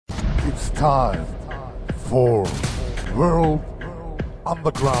It's time for World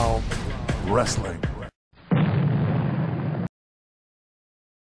Underground Wrestling.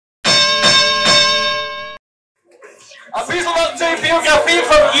 Ein bisschen was zur Biografie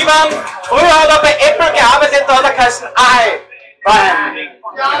von Ivan. Früher hat er bei Apple gearbeitet, da hat er geheißen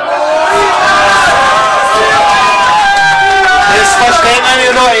Das verstehen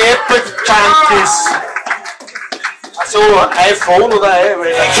wir nur Apple Junkies. Also iPhone oder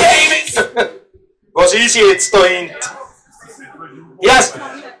Was ist jetzt da hinten? Ja,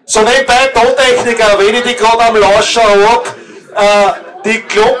 so nebenbei Tontechniker, wenn ich die gerade am Lauschen habe, die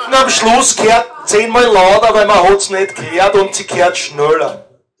Glocken am Schluss gehört 10-mal lauter, weil man hat's nicht gehört und sie gehört schneller.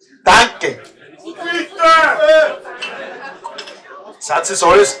 Danke. Sind Sie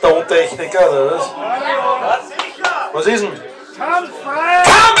alles Tontechniker oder was? Was ist denn? Kampffrei!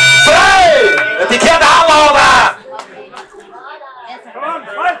 Kampffrei! Ja, die gehört auch lauter!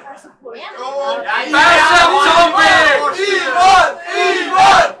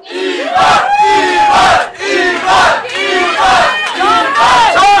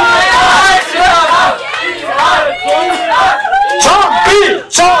 Zombie!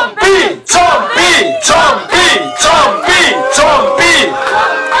 Zombie! Zombie! Zombie! Zombie! Zombie!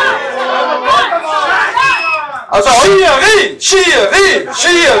 Also Schiri! Schiri!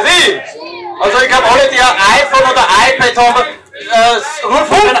 Schiri! Also ich glaube alle, die ein iPhone oder iPad haben,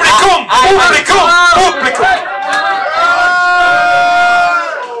 Publikum! Publikum! Publikum!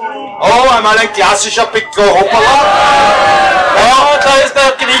 Oh, einmal ein klassischer Pico, hoppala! Ja, da ist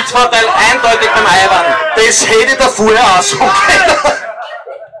der Gewichtsvorteil eindeutig beim Ivan. Das hätte ich da vorher auch so können.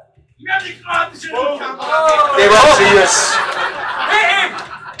 Der war süß.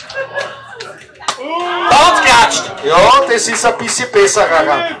 Da klatscht. Ja, das ist ein bisschen besser,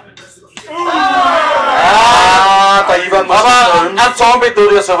 Raga. Ja, der Ivan muss aber ein Zombie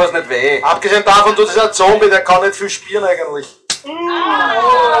tut ja sowas nicht weh. Abgesehen davon tut es ein Zombie, der kann nicht viel spielen eigentlich.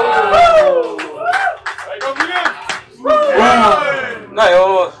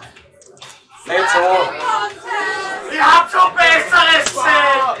 Naja, nicht so. Ich hab schon Besseres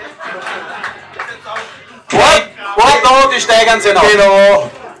gesehen! Warte da, die steigern sich noch. Genau.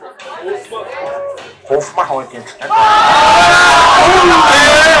 Hoffen wir halt jetzt.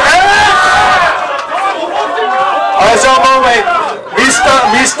 Also Moment,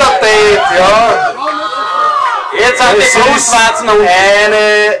 Mr. Dave, ja. Jetzt hat die Großwarzen eine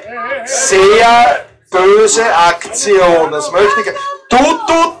sehr böse Aktion. Das möchte ich. Du!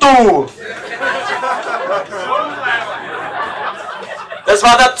 Das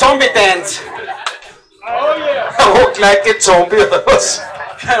war der Zombie-Dance. Oh, gleich geht Zombie oder was?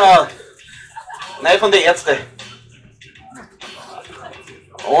 Genau. Nein, von den Ärzten.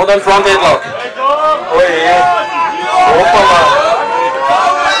 Und ein Front Headlock. Oh je. Hoppala.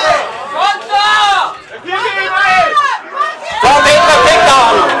 Front Headlock,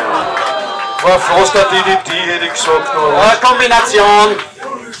 Takedown. War fast ein DDT, hätte ich gesagt. Eine Kombination.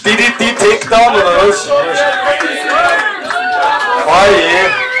 DDT, Takedown oder was? Oh je.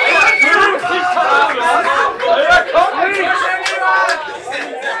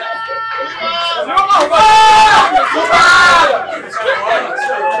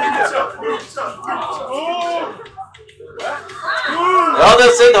 Ja,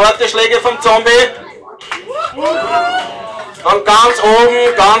 das sind harte Schläge vom Zombie. Von ganz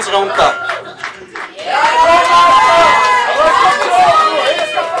oben, ganz runter.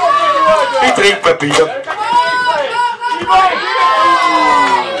 Ich trinke mal Bier.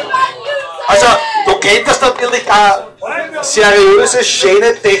 Also, du könntest natürlich auch seriöse,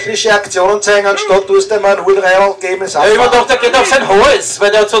 schöne technische Aktionen zeigen, anstatt du hast ihm einen Urreiberl geben. Ja, ich dachte, der geht auf seinen Hals,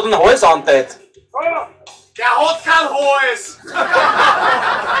 weil der hat so den Hals anteilt. Der hat kein Hals!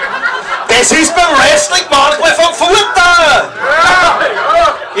 Das ist beim Wrestling manchmal vom Vorteil!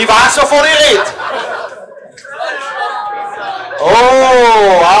 Ich weiß, wovon ich rede.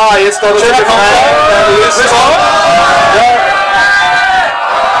 Oh, jetzt hat er sich befreit.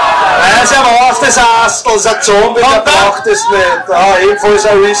 Weiß er was, das Astel, ist ein Zombie, der braucht es nicht. Ah, ebenfalls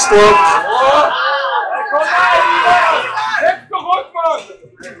ein Wristlock.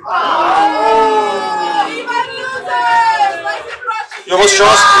 Ja, was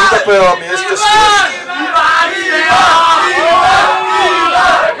schaust du wieder bei mir? Ist das gut?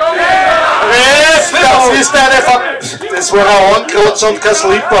 Das war ein Ankratz und kein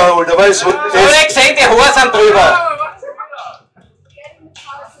Slipper halt, aber es hat. Ich hab gesehen, die Haare sind drüber.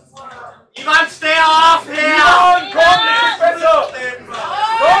 Ivan, steh auf, Herr! Komm,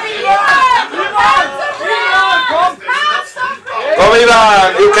 Come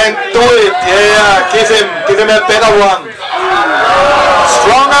Ivan, you can do it. Yeah, give him a better one.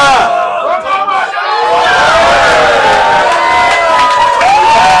 Stronger.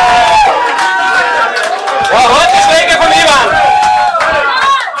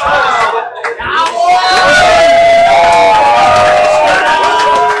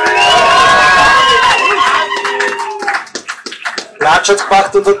 rückwärts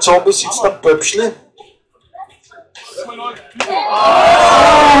gemacht und der Zombie sitzt am Pöpschli. Oh,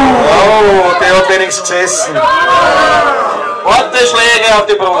 der hat wenigstens gesessen. Harte Schläge auf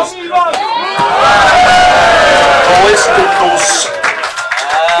die Brust. Wo ist der Kuss?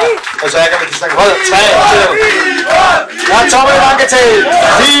 Also eigentlich ist es halt 2. Ja, jetzt haben wir ihn angezählt.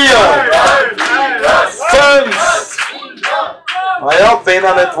 4, 5. Naja, wenn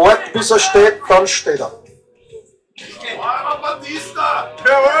er nicht wartet, bis er steht, dann steht er. Ist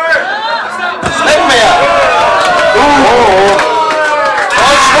nicht mehr.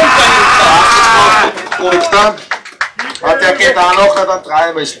 Der geht auch noch, dann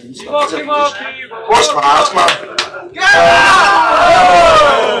 3 Mal ins Links. Was war's, Mann? Ja,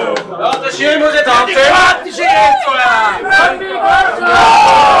 der Schirm muss jetzt anfangen. Die geht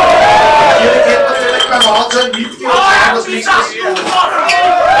natürlich beim Wahnsinn mitgehen, dass nichts passiert.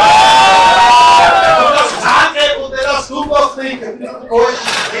 Das Zahnrad und das Dummach nicht.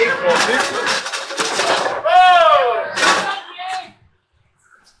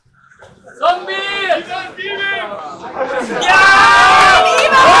 Zombie! Ja!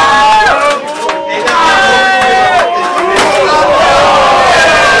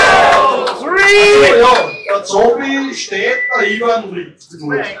 Der Zombie steht, der Ivan liegt. Das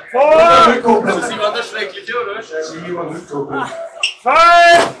war der Schreckliche, oder?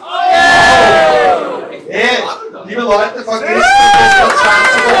 Hey, liebe Leute, vergesst nicht, dass wir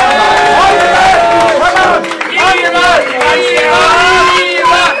 20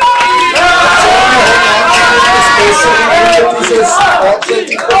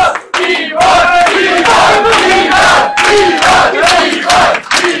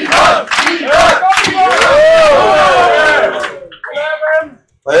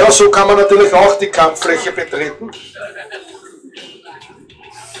 Naja, so kann man natürlich auch die Kampffläche betreten.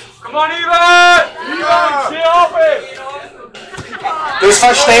 Komm on, Ivan! Ivan, steh auf! Das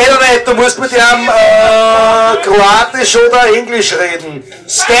verstehe ich nicht, du musst mit ihm Kroatisch oder Englisch reden.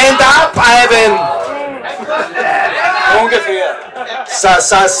 Stand up, Ivan! Ungefähr.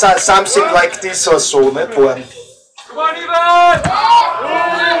 Something like this or so, nicht wahr? Komm on, Ivan!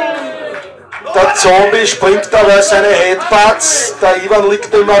 Der Zombie springt aber seine Headbutts, der Ivan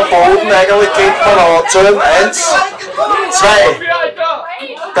liegt immer am Boden, eigentlich könnte man anzählen. 1, 2,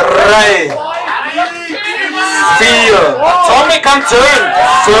 3, 4, Zombie kann zählen!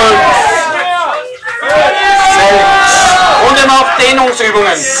 5, 6, Und er macht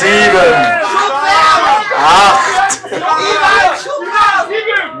Dehnungsübungen. 7, 8, 9,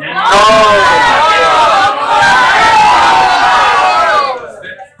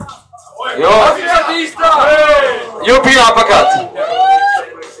 Ja. Yuppie Uppercut.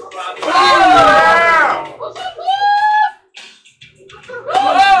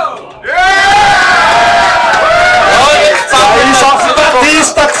 da ist auf den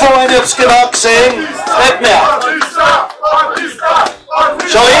Batista gefallen, ich hab's genau gesehen. Nicht mehr.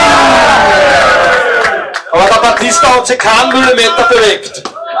 Schau hin! Aber der Batista hat sich keinen Millimeter bewegt.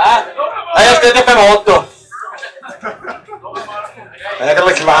 Er steht ja beim Auto.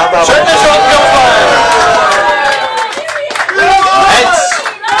 Eigentlich war der Schöne Schottenkampf!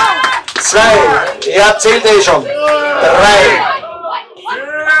 1, 2, er zählt eh schon. 3,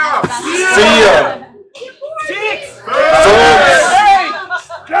 4, 5.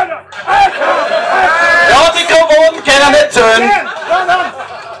 Ja, die Kromoten können nicht zählen.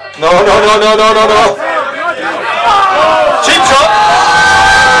 No. Chipshot.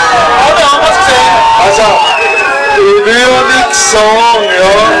 Oder haben wir es gesehen? Also, ich will ja nichts sagen,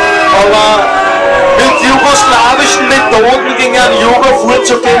 ja, aber mit jugoslawischen Methoden gegen einen Jugo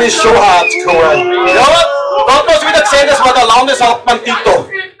vorzugehen ist schon hardcore. Ja, da hat man es wieder gesehen, das war der Landeshauptmann Tito.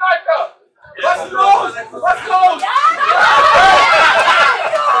 Was ist los? Was ist los?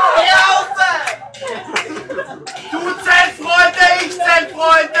 Du zählst Freunde, ich zähl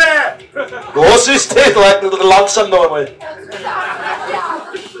Freunde! Was ist das, Leute? Langsam noch einmal.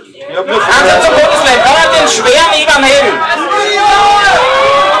 Ich hab nur Ansatz zum Bundesland, kann er den schweren Ivan heben?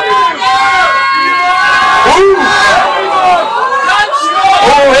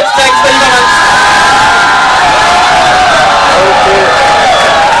 Oh, jetzt zeigst du Ivan an. Okay.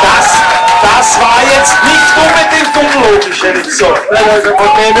 Das war jetzt nicht unbedingt unlogisch, hätte ich gesagt. Also von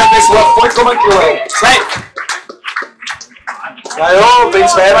dem her, das war vollkommen klar. 2. Naja, wenn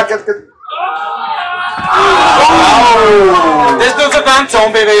es weitergeht, geht. Wow. Das tut sogar ein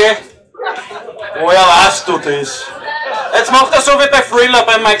Zombie weh. Woher weißt du das? Jetzt macht er so wie bei Thriller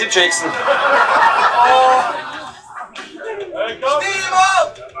bei Michael Jackson.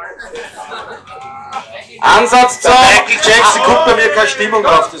 Ansatz zum Michael Jackson guckt bei mir keine Stimmung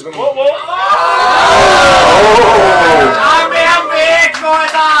auf. Deswegen. Arme am Weg!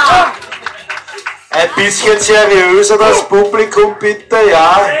 Ein bisschen seriöser das Publikum, bitte,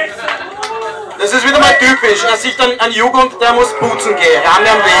 ja. Das ist wieder mal typisch. Da sieht dann ein Jugend, der muss putzen gehen. Ramme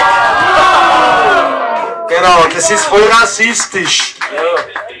am Weg. Genau, das ist voll rassistisch.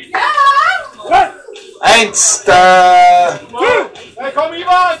 Eins, der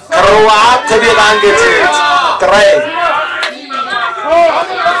Kroate wird angezählt. 3.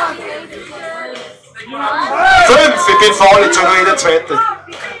 5, ich bin faul, jetzt nur jeder Zweite.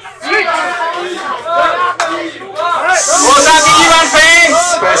 Wo sind die Ivan-Fans?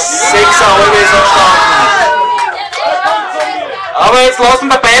 Bei 6 ist entstanden. Aber jetzt lassen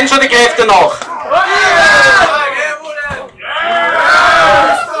bei beiden schon die Kräfte nach.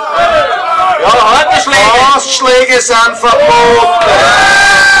 Ja, harte Schläge. Ausschläge sind verboten.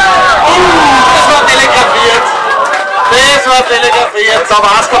 Das war telegrafiert. Das war telegrafiert. Da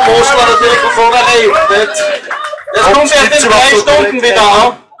war es der Postler natürlich von vorne lebt. Das kommt erst in 3 Stunden wieder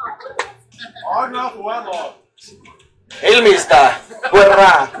an. Helm ist da.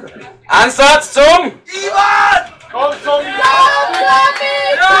 Hurra! Ansatz zum Komm zum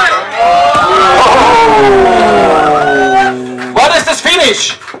War das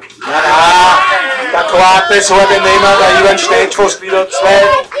Finish? Ja, der Kroate ist heute nehmen, der Ivan steht fast wieder. 2,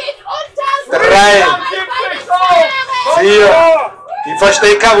 3, 4. Ich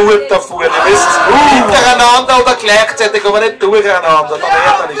verstehe kein Wort davor. Ihr wisst es hintereinander oder gleichzeitig, aber nicht durcheinander. Da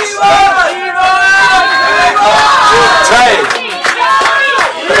wird er nichts. 2,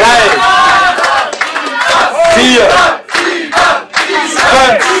 3, 4,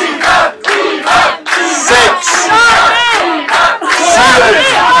 5.